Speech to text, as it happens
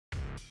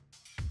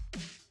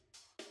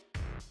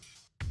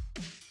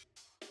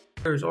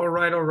All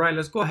right.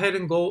 Let's go ahead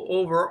and go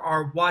over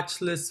our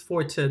watch list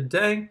for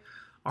today,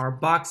 our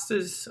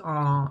boxes,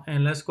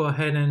 and let's go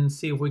ahead and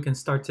see if we can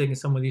start taking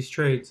some of these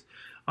trades.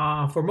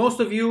 For most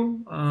of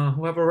you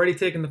who have already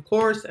taken the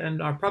course and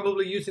are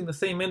probably using the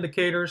same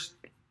indicators,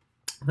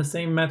 the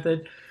same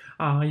method,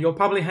 you'll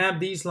probably have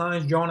these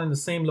lines drawn in the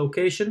same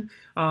location.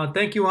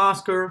 Thank you,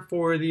 Oscar,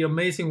 for the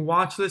amazing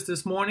watch list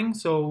this morning.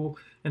 So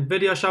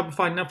NVIDIA,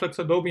 Shopify, Netflix,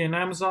 Adobe, and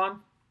Amazon.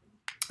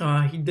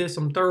 He did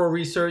some thorough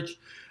research.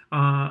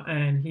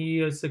 And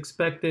he is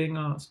expecting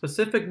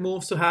specific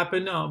moves to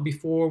happen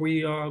before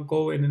we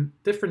go in a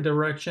different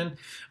direction.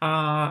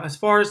 As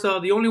far as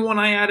the only one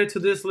I added to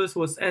this list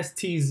was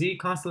STZ,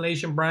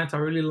 Constellation Brands. I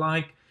really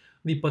like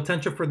the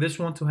potential for this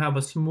one to have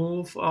a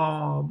smooth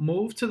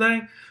move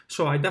today.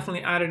 So I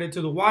definitely added it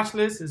to the watch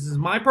list. This is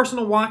my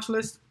personal watch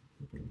list.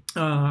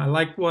 I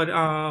like what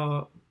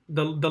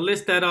the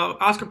list that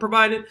Oscar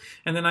provided,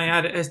 and then I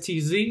added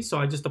STZ, so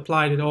I just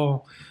applied it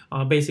all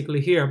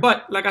basically here.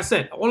 But like I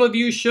said, all of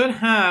you should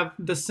have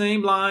the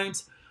same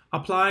lines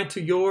applied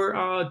to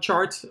your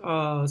charts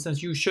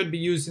since you should be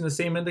using the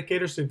same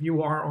indicators if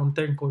you are on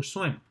technical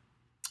swing.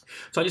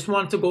 So I just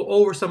wanted to go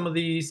over some of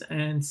these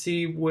and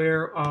see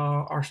where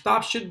our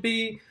stops should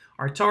be,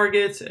 our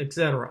targets,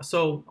 etc.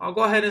 So I'll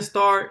go ahead and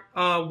start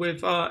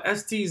with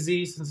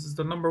STZ since it's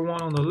the number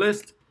one on the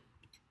list.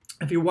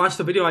 If you watched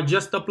the video I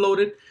just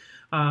uploaded,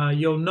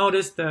 you'll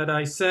notice that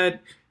I said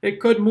it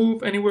could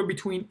move anywhere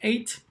between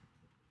 $8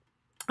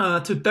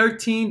 to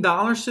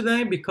 $13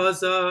 today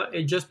because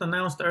it just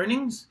announced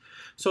earnings.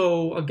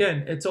 So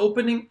again, it's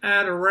opening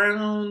at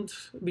around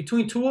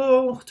between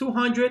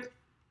 200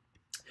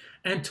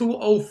 and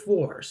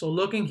 204. So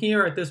looking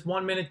here at this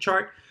 1 minute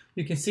chart,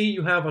 you can see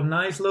you have a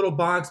nice little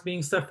box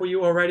being set for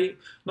you already.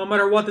 No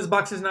matter what, this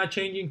box is not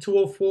changing.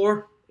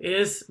 204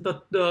 is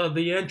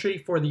the entry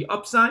for the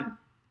upside.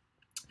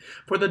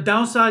 For the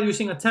downside,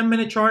 using a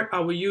 10-minute chart,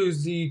 I will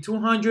use the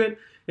 200.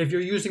 If you're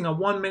using a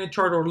 1 minute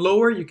chart or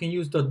lower, you can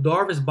use the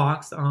Darvis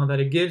box that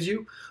it gives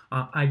you.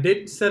 I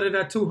did set it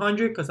at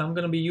 200 because I'm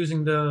going to be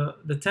using the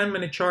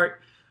 10-minute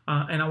chart,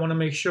 and I want to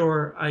make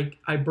sure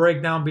I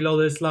break down below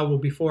this level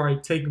before I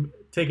take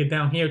it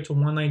down here to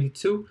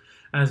 192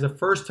 as the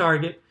first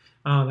target.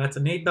 That's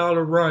an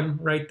 $8 run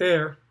right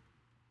there,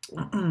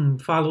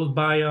 followed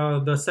by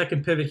the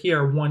second pivot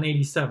here,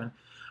 187.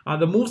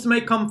 The moves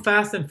may come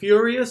fast and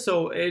furious,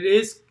 so it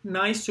is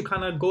nice to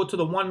kind of go to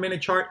the 1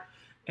 minute chart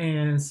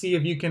and see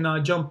if you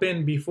can jump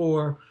in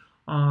before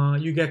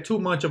you get too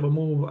much of a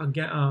move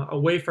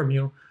away from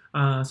you.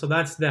 So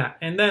that's that.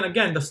 And then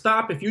again, the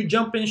stop, if you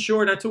jump in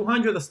short at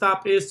 200, the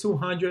stop is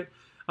 200.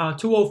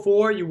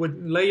 204, you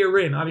would layer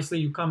in. Obviously,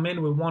 you come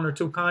in with 1 or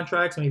 2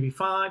 contracts, maybe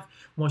 5.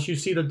 Once you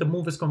see that the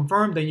move is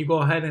confirmed, then you go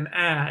ahead and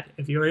add.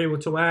 If you're able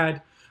to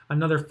add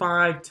another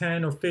 5,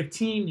 10, or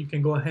 15, you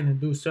can go ahead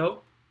and do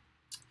so.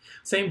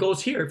 Same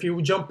goes here. If you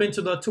jump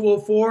into the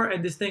 204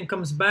 and this thing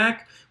comes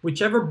back,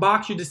 whichever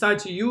box you decide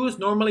to use,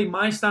 normally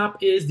my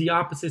stop is the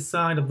opposite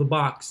side of the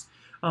box.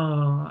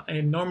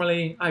 And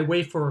normally I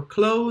wait for a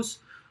close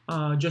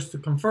just to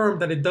confirm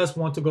that it does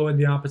want to go in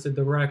the opposite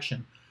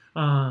direction.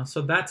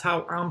 So that's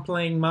how I'm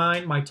playing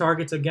mine. My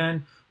targets,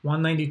 again,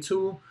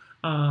 192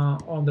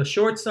 on the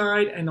short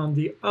side, and on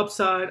the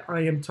upside,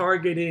 I am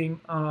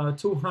targeting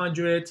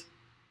 200.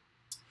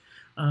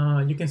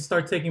 You can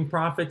start taking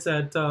profits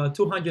at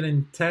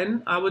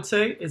 210, I would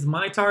say, is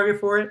my target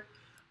for it.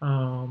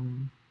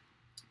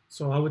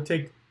 So I would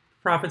take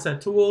profits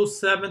at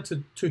 207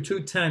 to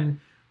 210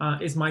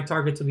 is my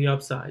target to the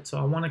upside. So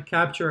I want to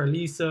capture at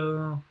least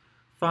a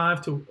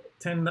 $5 to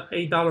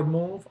 $8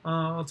 move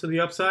to the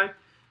upside.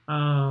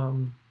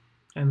 And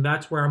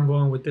that's where I'm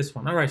going with this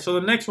one. All right, so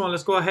the next one,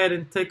 let's go ahead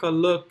and take a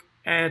look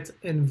at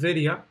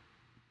NVIDIA.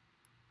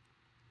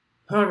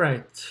 All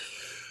right.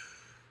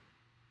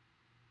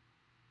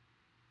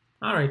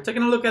 All right,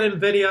 taking a look at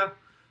NVIDIA.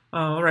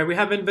 All right, we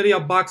have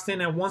NVIDIA boxed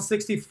in at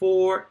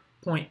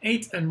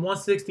 164.8 and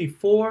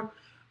 164.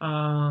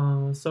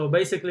 So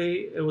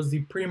basically, it was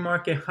the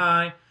pre-market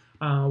high,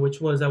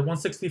 which was at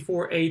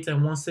 164.8 and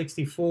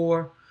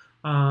 164.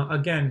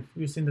 Again,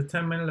 using the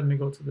 10-minute, let me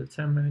go to the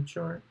 10-minute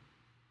chart.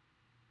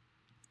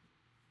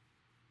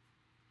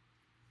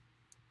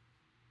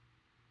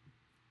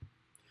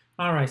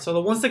 All right, so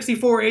the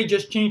 164.8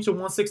 just changed to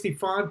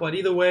 165, but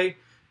either way,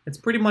 it's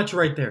pretty much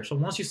right there. So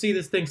once you see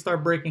this thing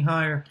start breaking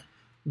higher,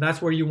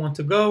 that's where you want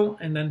to go.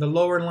 And then the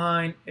lower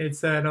line,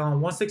 it's at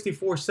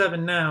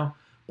 164.7 now.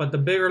 But the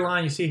bigger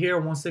line you see here,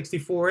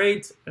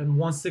 164.8 and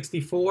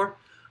 164.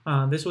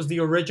 This was the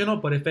original,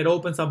 but if it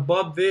opens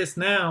above this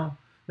now,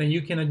 then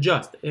you can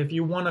adjust. If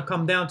you want to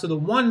come down to the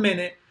 1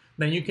 minute,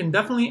 then you can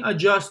definitely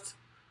adjust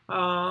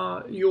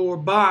your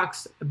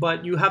box.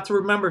 But you have to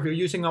remember, if you're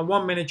using a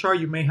 1 minute chart,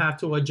 you may have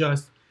to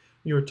adjust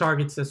your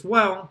targets as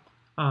well,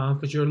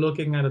 because you're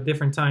looking at a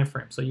different time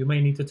frame. So you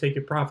may need to take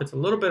your profits a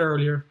little bit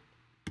earlier.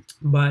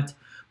 But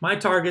my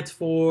targets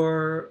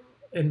for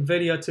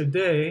NVIDIA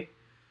today,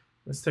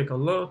 let's take a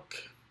look.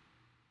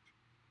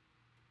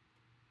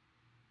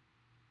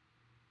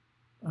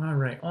 All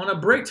right, on a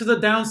break to the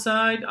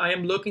downside, I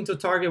am looking to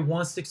target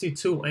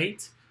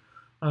 162.8.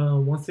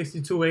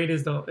 162.8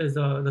 is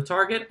the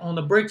target. On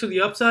the break to the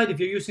upside, if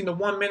you're using the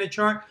 1 minute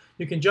chart,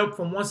 you can jump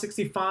from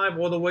 165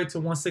 all the way to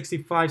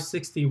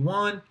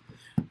 165.61.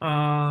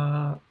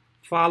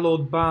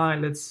 Followed by,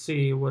 let's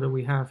see, what do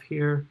we have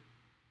here?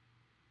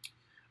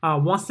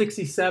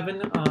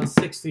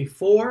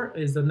 167.64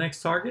 is the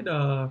next target.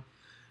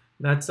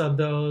 That's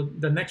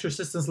the next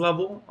resistance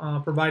level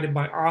provided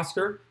by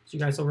Oscar, as you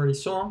guys already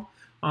saw.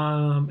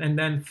 And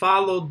then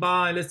followed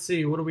by, let's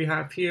see, what do we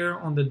have here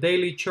on the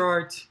daily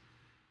chart?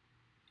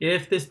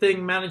 If this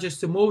thing manages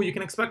to move, you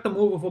can expect a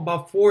move of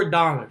about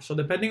 $4. So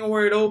depending on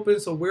where it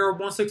opens, so we're at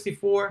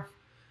 164,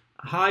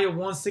 a high of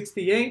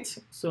 168.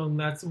 So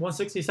that's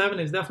 167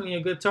 is definitely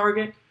a good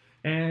target.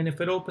 And if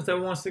it opens at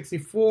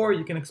 164,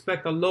 you can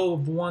expect a low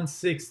of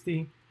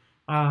 160.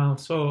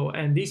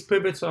 And these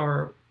pivots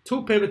are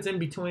 2 pivots in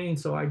between.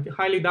 So I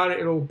highly doubt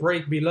it'll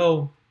break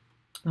below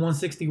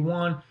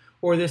 161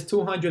 or this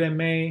 200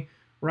 MA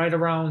right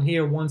around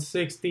here,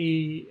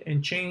 160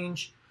 and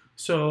change.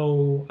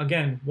 So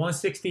again,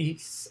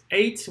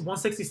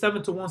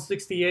 167 to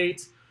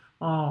 168,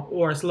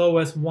 or as low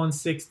as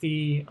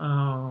 160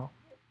 and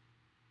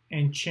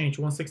change,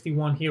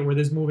 161 here where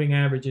this moving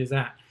average is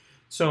at.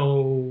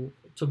 So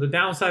to the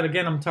downside,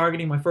 again, I'm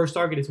targeting, my first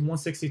target is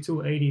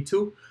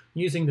 162.82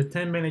 using the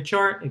 10-minute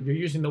chart. If you're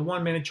using the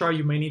 1 minute chart,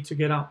 you may need to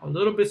get out a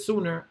little bit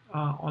sooner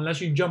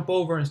unless you jump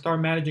over and start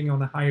managing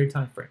on a higher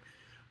time frame.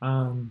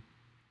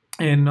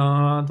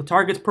 The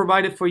targets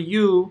provided for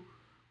you.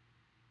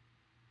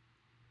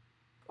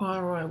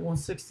 All right,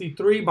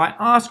 163 by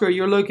Oscar.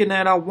 You're looking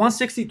at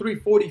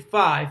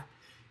 163.45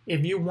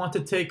 if you want to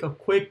take a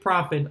quick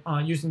profit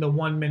using the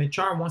 1 minute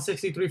chart.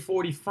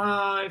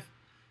 163.45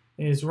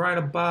 is right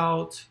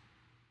about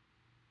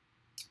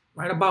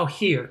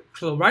here.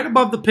 So right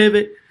above the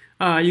pivot,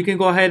 you can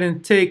go ahead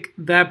and take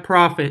that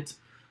profit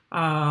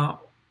on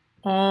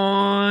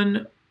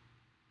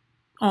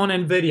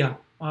NVIDIA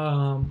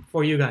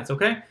for you guys.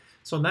 Okay,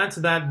 so that's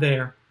that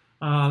there.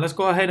 Let's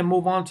go ahead and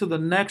move on to the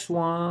next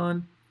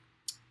one.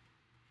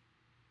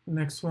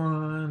 Next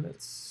one,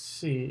 let's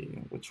see,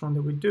 which one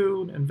did we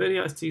do?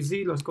 NVIDIA,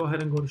 STZ. Let's go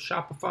ahead and go to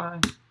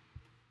Shopify.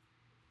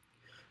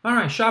 All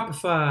right,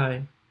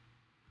 Shopify.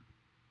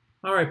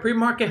 All right,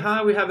 pre-market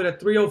high, we have it at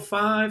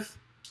 305.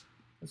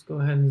 Let's go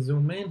ahead and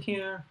zoom in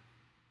here.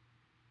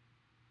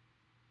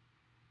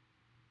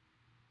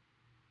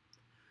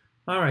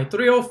 All right,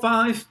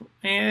 305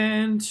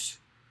 and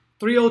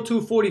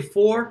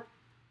 302.44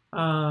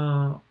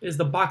 is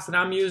the box that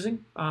I'm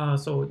using.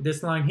 So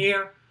this line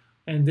here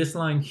and this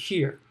line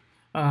here.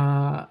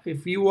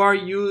 If you are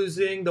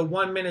using the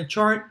 1 minute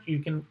chart, you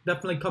can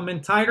definitely come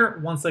in tighter.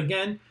 Once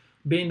again,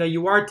 being that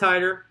you are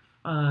tighter,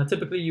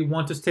 typically you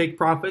want to take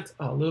profits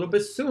a little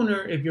bit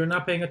sooner if you're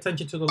not paying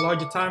attention to the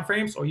larger time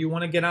frames, or you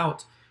want to get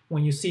out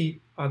when you see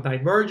a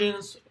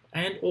divergence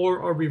and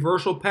or a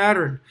reversal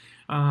pattern.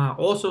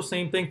 Also,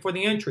 same thing for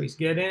the entries.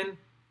 Get in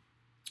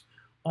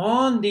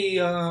on the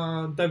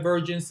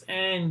divergence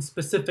and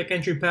specific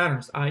entry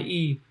patterns,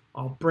 i.e.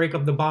 break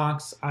of the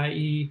box,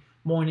 i.e.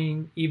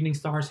 morning, evening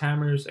stars,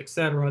 hammers,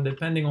 etc.,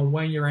 depending on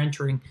when you're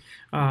entering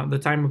the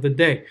time of the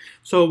day.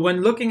 So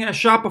when looking at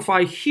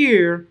Shopify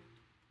here,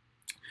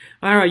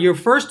 all right, your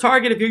first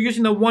target, if you're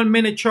using the 1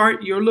 minute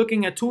chart, you're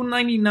looking at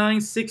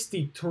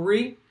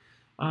 299.63.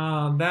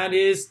 That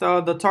is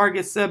the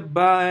target set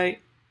by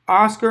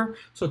Oscar.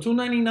 So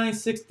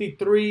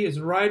 299.63 is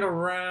right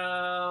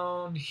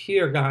around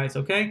here, guys,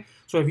 okay?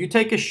 So if you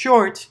take a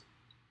short,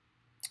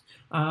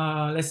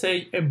 let's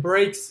say it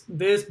breaks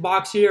this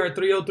box here at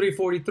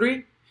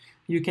 303.43,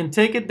 you can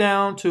take it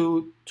down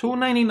to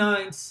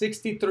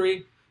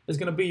 299.63 is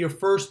going to be your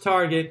first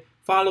target,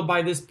 followed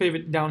by this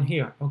pivot down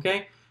here,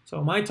 okay?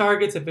 So my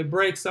targets, if it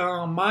breaks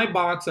my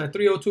box at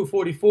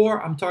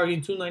 302.44, I'm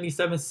targeting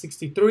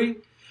 297.63.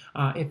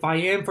 If I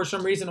am, for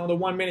some reason, on the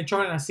 1 minute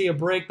chart and I see a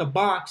break the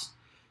box,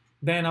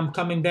 then I'm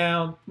coming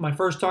down. My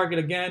first target,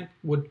 again,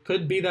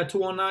 could be that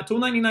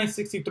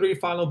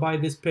 299.63, followed by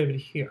this pivot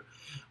here.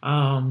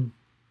 And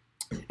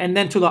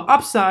then to the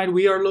upside,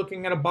 we are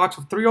looking at a box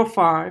of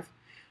 305.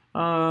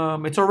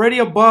 It's already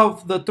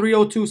above the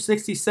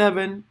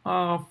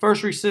 302.67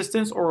 first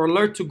resistance or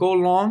alert to go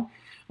long.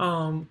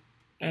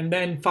 And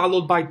then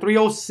followed by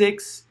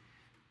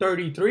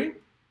 306.33.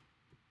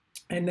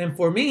 And then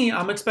for me,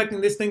 I'm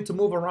expecting this thing to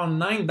move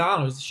around $9.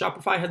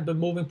 Shopify has been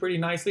moving pretty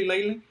nicely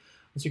lately,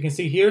 as you can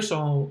see here.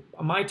 So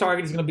my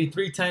target is going to be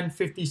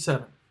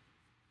 310.57.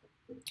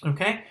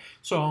 Okay,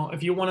 so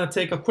if you want to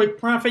take a quick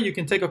profit, you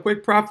can take a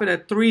quick profit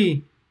at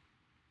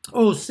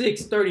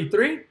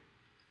 306.33,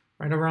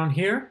 right around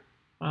here.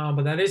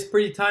 But that is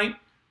pretty tight.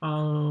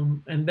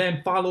 And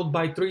then followed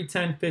by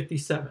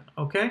 310.57.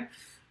 Okay.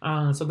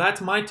 So that's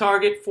my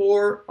target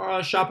for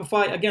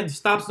Shopify. Again,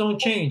 stops don't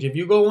change. If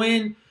you go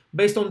in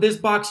based on this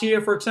box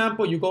here, for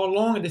example, you go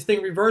along and this thing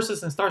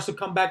reverses and starts to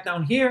come back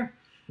down here,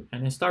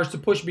 and it starts to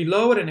push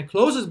below it and it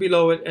closes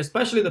below it,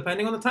 especially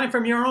depending on the time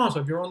frame you're on.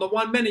 So if you're on the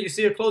 1 minute, you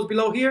see it close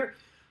below here,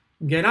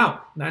 get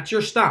out. That's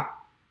your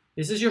stop.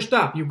 This is your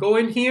stop. You go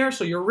in here,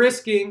 so you're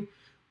risking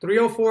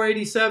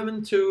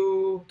 304.87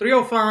 to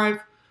 305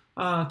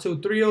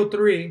 to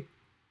 303.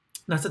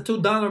 That's a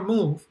 $2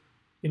 move.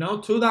 You know,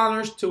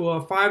 $2 to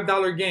a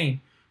 $5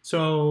 gain.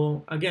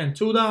 So again,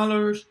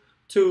 $2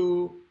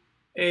 to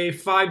a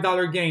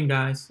 $5 gain,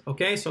 guys.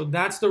 Okay, so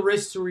that's the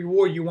risk to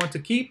reward you want to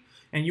keep,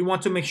 and you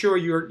want to make sure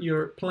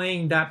you're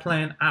playing that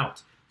plan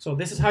out. So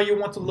this is how you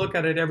want to look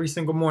at it every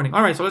single morning.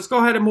 All right, so let's go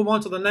ahead and move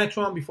on to the next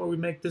one before we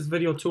make this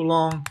video too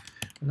long.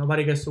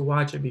 Nobody gets to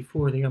watch it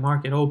before the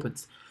market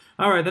opens.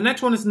 All right, the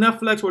next one is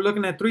Netflix. We're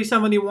looking at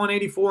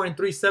 371.84 and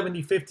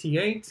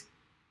 370.58.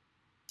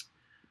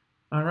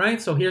 All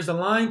right, so here's the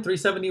line,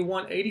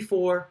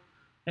 371.84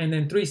 and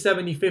then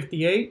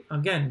 370.58.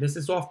 Again, this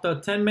is off the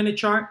 10-minute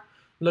chart.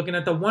 Looking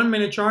at the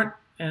 1-minute chart,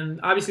 and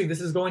obviously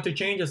this is going to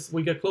change as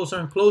we get closer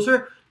and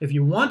closer. If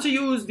you want to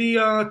use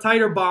the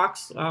tighter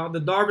box,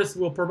 the Darvas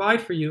will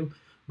provide for you.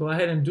 Go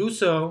ahead and do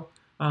so.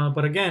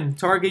 But again,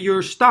 target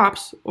your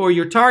stops or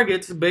your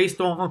targets based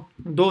on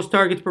those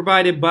targets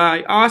provided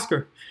by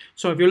Oscar.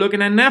 So if you're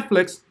looking at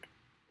Netflix,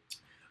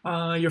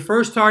 your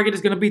first target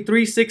is going to be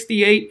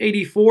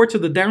 368.84 to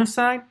the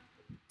downside.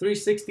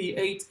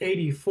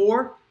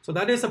 368.84. So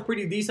that is a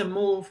pretty decent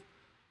move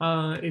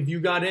if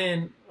you got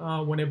in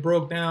when it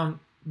broke down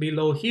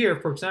below here,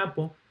 for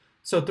example.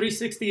 So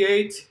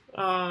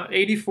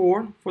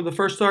 368.84 for the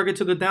first target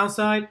to the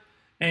downside,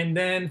 and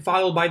then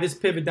followed by this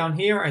pivot down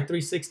here at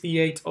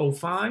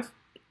 368.05.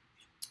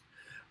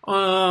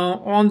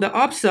 On the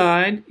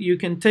upside, you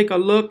can take a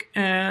look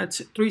at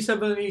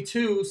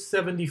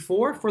 372.74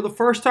 for the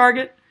first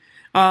target,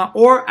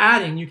 or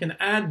adding. You can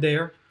add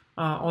there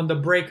on the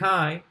break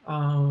high.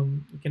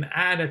 You can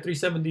add at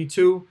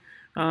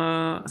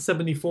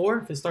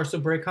 372.74 if it starts to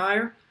break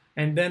higher,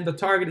 and then the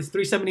target is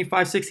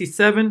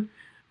 375.67.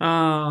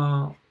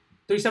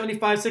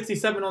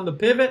 375.67 on the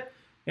pivot,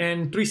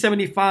 and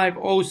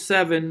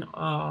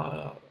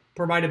 375.07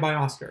 provided by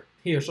Oscar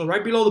here. So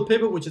right below the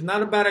pivot, which is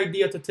not a bad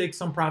idea to take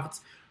some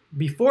profits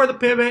before the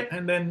pivot,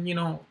 and then, you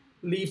know,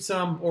 leave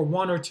some or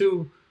one or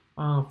two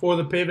for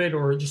the pivot,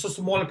 or just a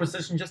smaller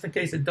position just in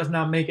case it does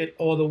not make it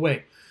all the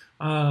way.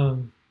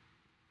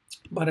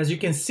 But as you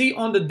can see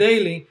on the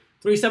daily,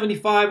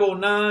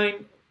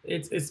 375.09,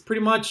 it's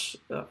pretty much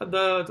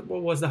what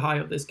was the high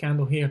of this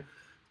candle here?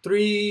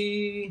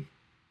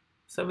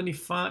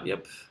 375,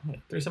 yep,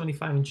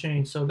 375 and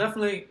change. So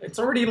definitely, it's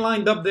already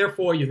lined up there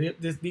for you.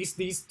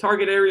 These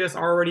target areas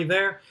are already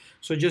there,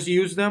 so just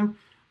use them.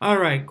 All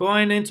right,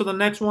 going into the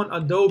next one,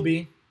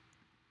 Adobe.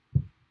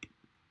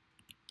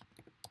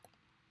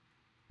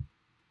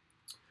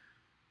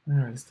 All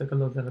right, let's take a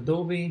look at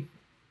Adobe.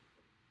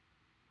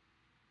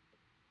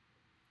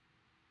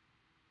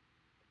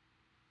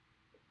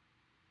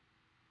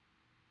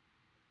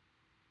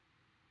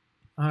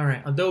 All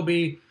right,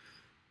 Adobe.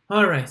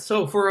 All right,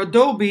 so for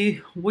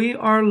Adobe, we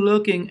are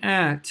looking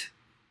at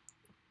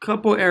a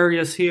couple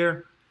areas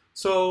here.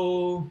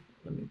 So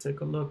let me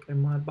take a look at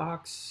my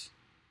box.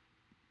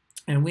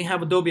 And we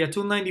have Adobe at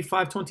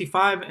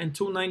 295.25 and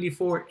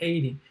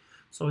 294.80.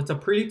 So it's a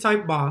pretty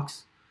tight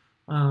box.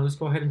 Let's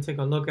go ahead and take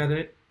a look at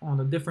it on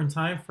the different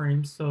time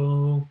frames.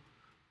 So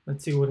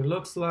let's see what it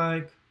looks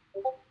like.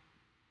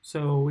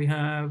 So we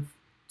have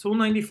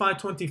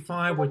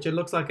 295.25, which it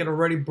looks like it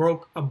already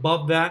broke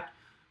above that.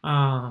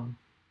 And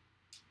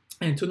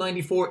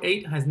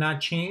 294.8 has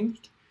not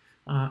changed.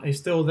 It's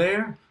still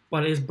there,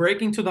 but it's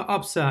breaking to the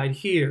upside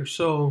here.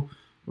 So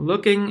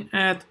looking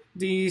at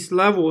these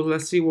levels,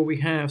 let's see what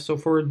we have. So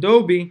for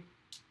Adobe,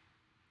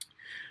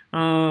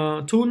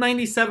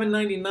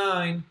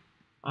 297.99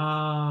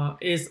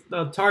 is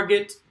the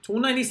target.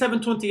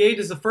 297.28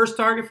 is the first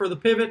target for the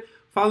pivot,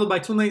 followed by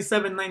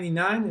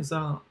 297.99 is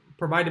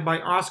provided by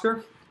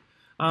Oscar.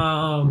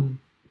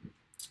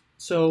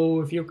 So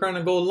if you're going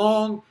to go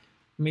long,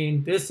 I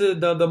mean, this is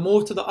the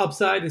move to the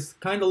upside is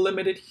kind of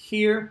limited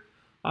here.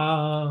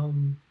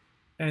 And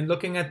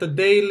looking at the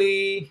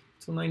daily,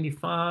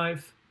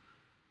 295.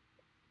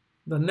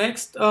 The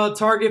next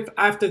target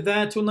after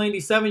that,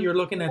 297, you're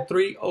looking at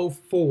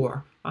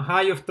 304. A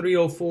high of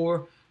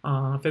 304.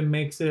 If it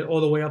makes it all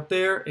the way up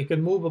there, it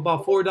can move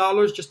about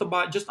 $4, just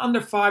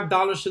under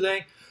 $5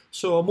 today.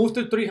 So a move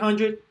to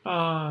 300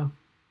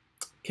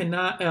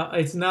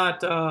 it's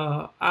not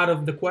out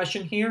of the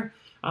question here.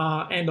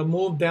 And a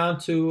move down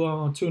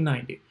to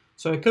 290.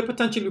 So it could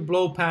potentially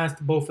blow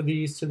past both of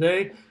these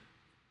today.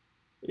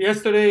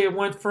 Yesterday it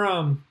went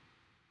from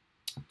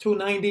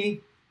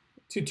 290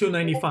 to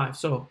 295.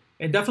 So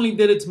it definitely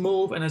did its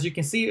move. And as you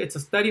can see, it's a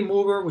steady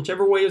mover.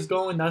 Whichever way it's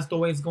going, that's the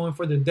way it's going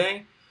for the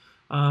day.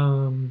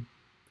 And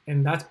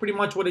that's pretty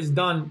much what it's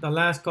done the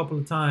last couple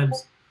of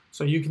times.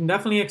 So you can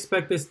definitely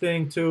expect this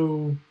thing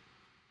to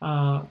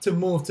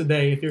move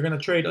today if you're going to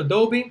trade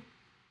Adobe.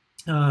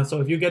 So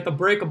if you get the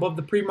break above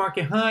the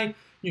pre-market high,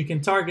 you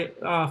can target,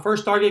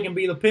 first target can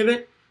be the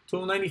pivot,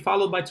 290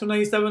 followed by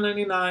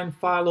 297.99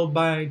 followed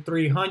by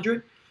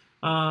 300.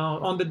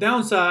 On the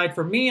downside,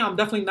 for me, I'm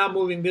definitely not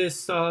moving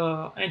this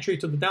entry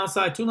to the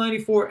downside.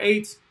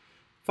 294.8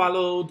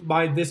 followed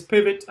by this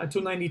pivot at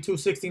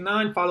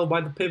 292.69, followed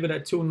by the pivot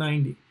at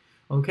 290.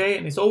 Okay,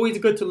 and it's always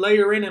good to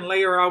layer in and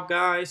layer out,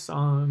 guys.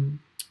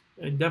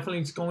 It definitely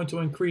is going to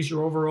increase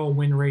your overall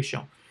win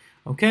ratio.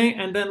 Okay,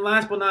 and then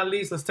last but not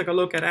least, let's take a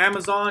look at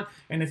Amazon.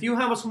 And if you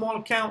have a small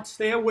account,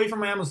 stay away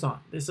from Amazon.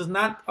 This is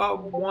not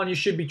one you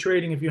should be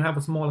trading if you have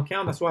a small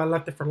account. That's why I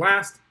left it for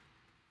last.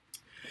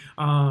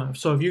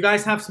 So if you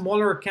guys have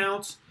smaller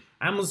accounts,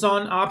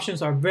 Amazon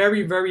options are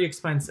very, very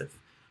expensive.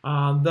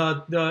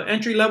 The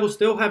entry levels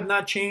still have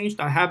not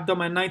changed. I have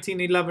them at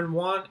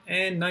 1911.1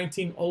 and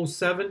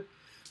 1907.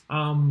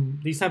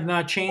 These have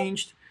not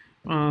changed,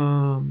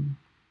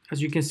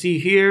 as you can see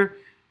here.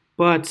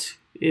 But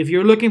if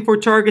you're looking for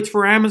targets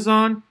for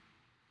Amazon,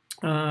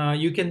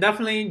 you can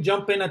definitely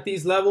jump in at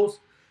these levels.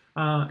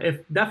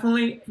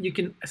 Definitely you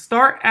can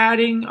start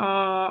adding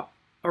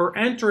or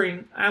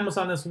entering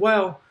Amazon as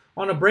well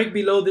on a break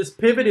below this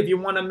pivot. If you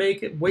want to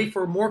make it, wait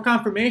for more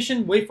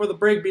confirmation, wait for the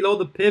break below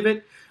the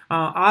pivot.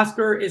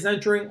 Oscar is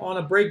entering on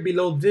a break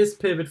below this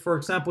pivot, for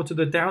example, to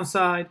the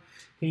downside.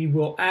 He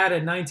will add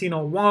at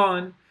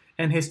 1901,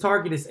 and his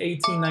target is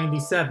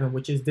 1897,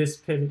 which is this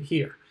pivot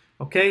here.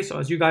 Okay, so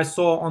as you guys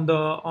saw on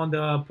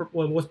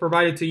what was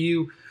provided to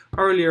you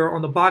earlier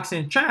on the box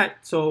in chat,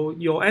 so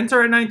you'll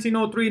enter at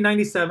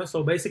 1903.97.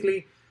 So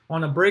basically,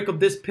 on a break of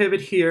this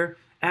pivot here,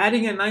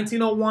 adding at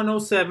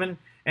 1901.07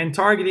 and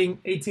targeting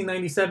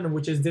 1897,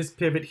 which is this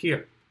pivot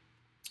here.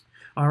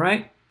 All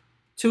right.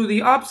 To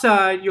the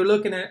upside, you're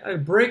looking at a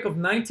break of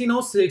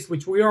 1906,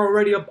 which we are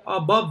already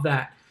above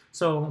that.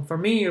 So for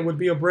me, it would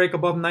be a break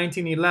above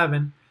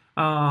 1911.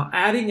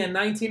 Adding at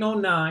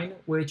 1909,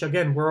 which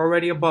again, we're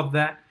already above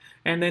that.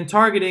 And then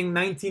targeting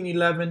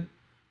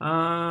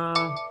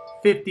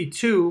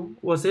 1911.52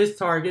 was his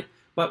target,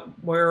 but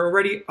we're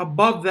already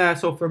above that.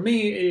 So for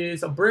me,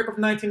 is a break of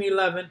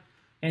 1911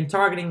 and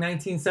targeting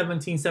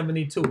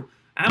 1917.72.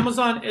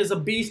 Amazon is a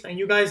beast, and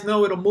you guys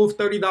know it'll move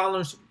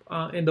 $30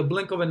 in the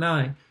blink of an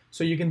eye.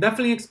 So you can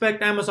definitely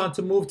expect Amazon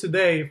to move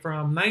today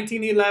from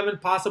 1911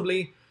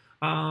 possibly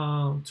to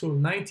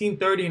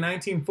 1930,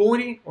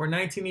 1940, or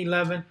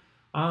 1911,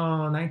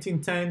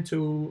 1910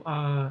 to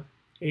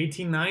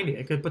 1890.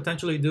 It could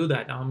potentially do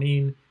that. I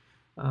mean,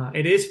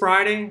 it is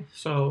Friday,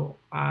 so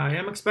I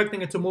am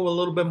expecting it to move a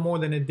little bit more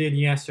than it did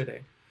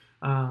yesterday.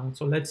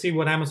 So let's see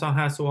what Amazon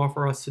has to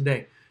offer us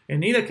today.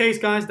 In either case,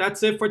 guys,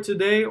 that's it for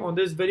today on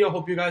this video.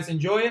 Hope you guys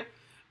enjoy it,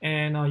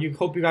 and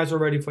hope you guys are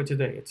ready for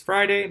today. It's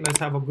Friday. Let's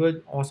have a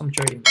good, awesome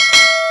trading day.